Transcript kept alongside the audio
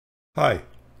Hi,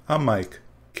 I'm Mike,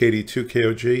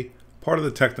 KD2KOG, part of the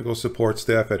technical support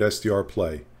staff at SDR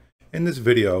Play. In this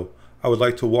video, I would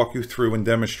like to walk you through and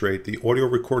demonstrate the audio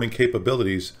recording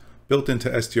capabilities built into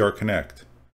SDRconnect.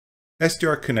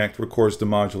 SDRconnect records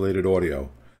demodulated audio.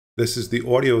 This is the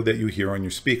audio that you hear on your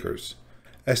speakers.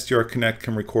 SDRconnect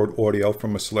can record audio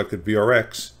from a selected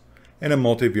VRX in a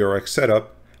multi-VRX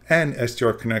setup, and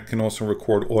SDRconnect can also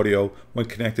record audio when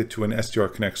connected to an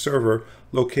SDRconnect server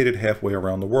located halfway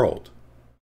around the world.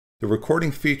 The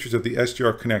recording features of the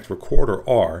SDRconnect recorder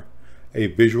are a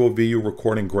visual VU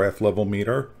recording graph level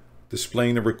meter,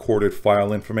 displaying the recorded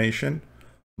file information,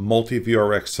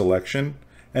 multi-VRX selection,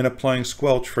 and applying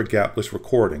squelch for gapless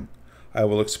recording. I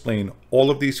will explain all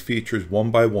of these features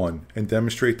one by one and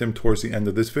demonstrate them towards the end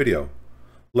of this video.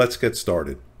 Let's get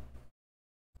started.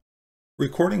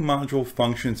 Recording module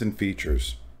functions and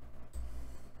features.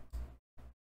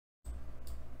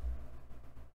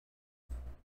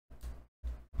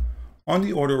 On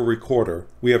the audio recorder,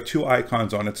 we have two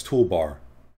icons on its toolbar,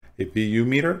 a VU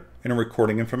meter and a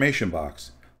recording information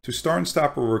box. To start and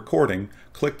stop a recording,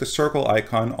 click the circle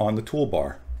icon on the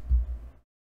toolbar.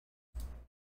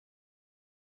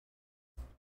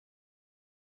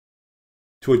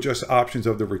 To adjust options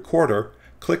of the recorder,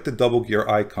 click the double gear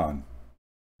icon.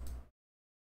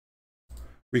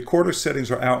 Recorder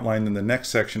settings are outlined in the next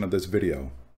section of this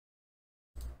video.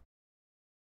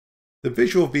 The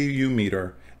visual VU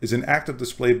meter is an active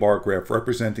display bar graph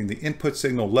representing the input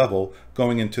signal level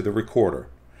going into the recorder.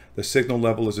 The signal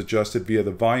level is adjusted via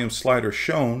the volume slider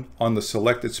shown on the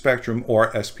selected spectrum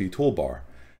or SP toolbar.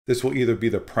 This will either be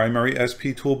the primary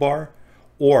SP toolbar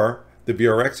or the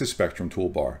VRX's spectrum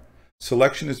toolbar.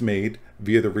 Selection is made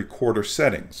via the recorder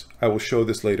settings. I will show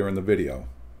this later in the video.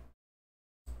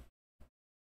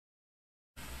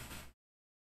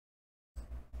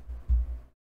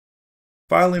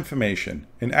 File information.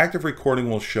 An active recording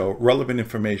will show relevant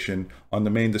information on the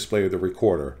main display of the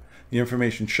recorder. The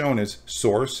information shown is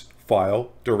source,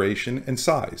 file, duration, and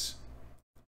size.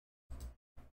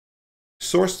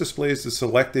 Source displays the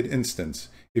selected instance.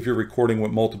 If you're recording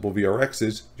with multiple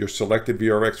VRXs, your selected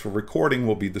VRX for recording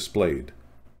will be displayed.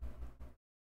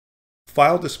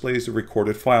 File displays the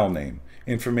recorded file name.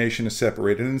 Information is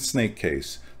separated in snake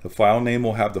case. The file name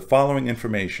will have the following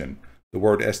information: the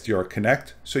word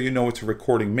SDRconnect, so you know it's a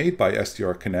recording made by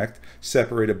SDRconnect,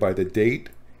 separated by the date,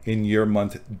 in year,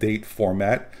 month, date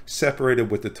format, separated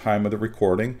with the time of the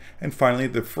recording, and finally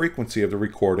the frequency of the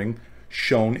recording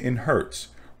shown in hertz.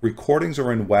 Recordings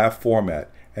are in WAV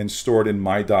format and stored in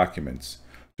My Documents.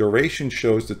 Duration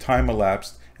shows the time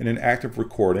elapsed in an active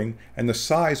recording, and the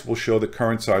size will show the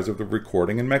current size of the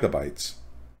recording in megabytes.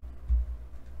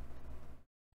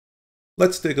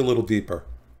 Let's dig a little deeper.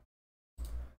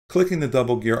 Clicking the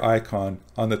double gear icon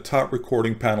on the top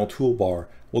recording panel toolbar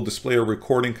will display a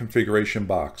recording configuration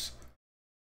box.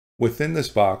 Within this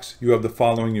box, you have the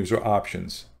following user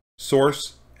options: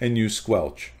 source and use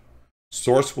squelch.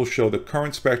 Source will show the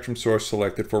current spectrum source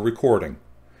selected for recording.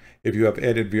 If you have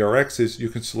added VRXs, you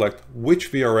can select which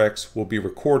VRX will be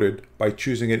recorded by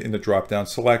choosing it in the drop-down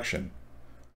selection.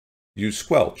 Use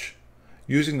squelch.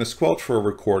 Using the squelch for a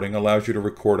recording allows you to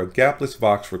record a gapless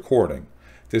Vox recording.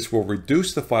 This will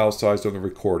reduce the file size of the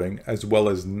recording as well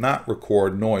as not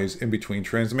record noise in between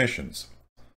transmissions.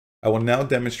 I will now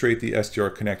demonstrate the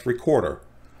SDRconnect recorder.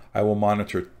 I will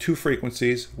monitor two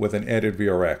frequencies with an added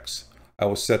VRX. I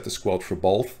will set the squelch for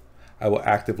both. I will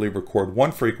actively record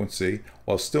one frequency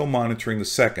while still monitoring the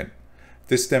second.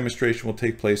 This demonstration will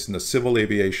take place in the civil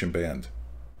aviation band.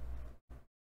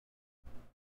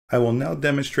 I will now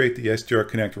demonstrate the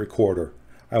SDRconnect recorder.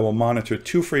 I will monitor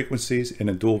two frequencies in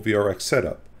a dual VRX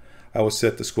setup. I will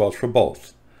set the squelch for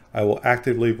both. I will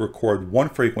actively record one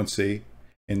frequency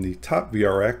in the top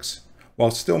VRX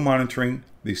while still monitoring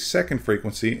the second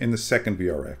frequency in the second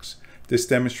VRX. This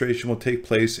demonstration will take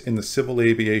place in the civil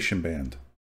aviation band.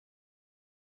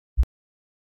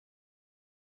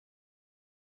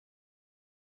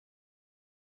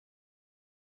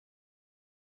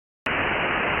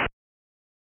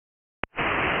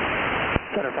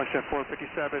 Center function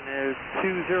 457 is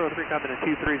 203, coming in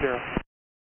 230.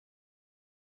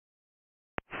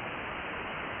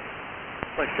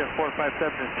 Function 457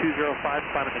 is 205,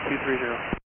 climbing to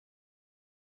 230.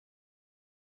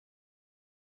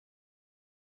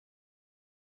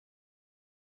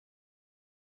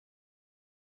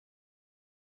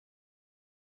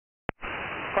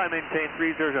 Climb maintain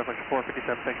 300, function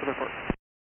 457, thanks for the report.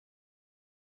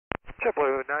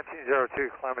 JetBlue 1902,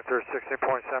 climbing through 16.7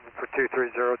 for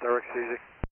 230, direct easy.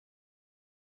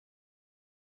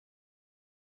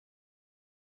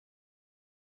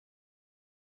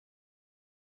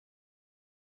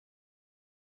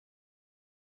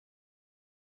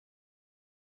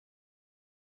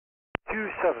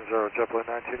 270, JetBlue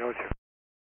 1902.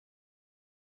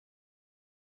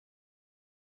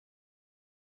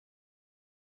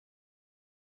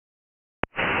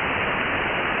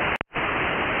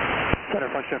 Center,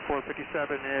 flight shift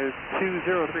 457 is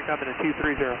 203, coming to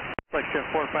 230. Flight shift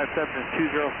 457 is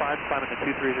 205, climbing to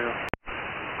 230.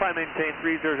 Climb maintain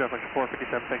 30, flight shift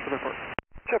 457, thanks for the report.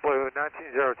 JetBlue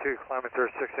 1902, kilometer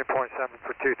 16.7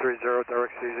 for 230,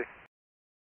 direct CZ.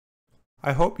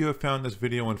 I hope you have found this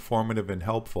video informative and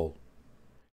helpful.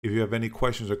 If you have any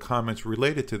questions or comments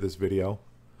related to this video,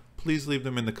 please leave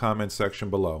them in the comments section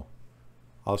below.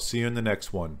 I'll see you in the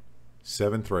next one.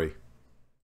 7-3.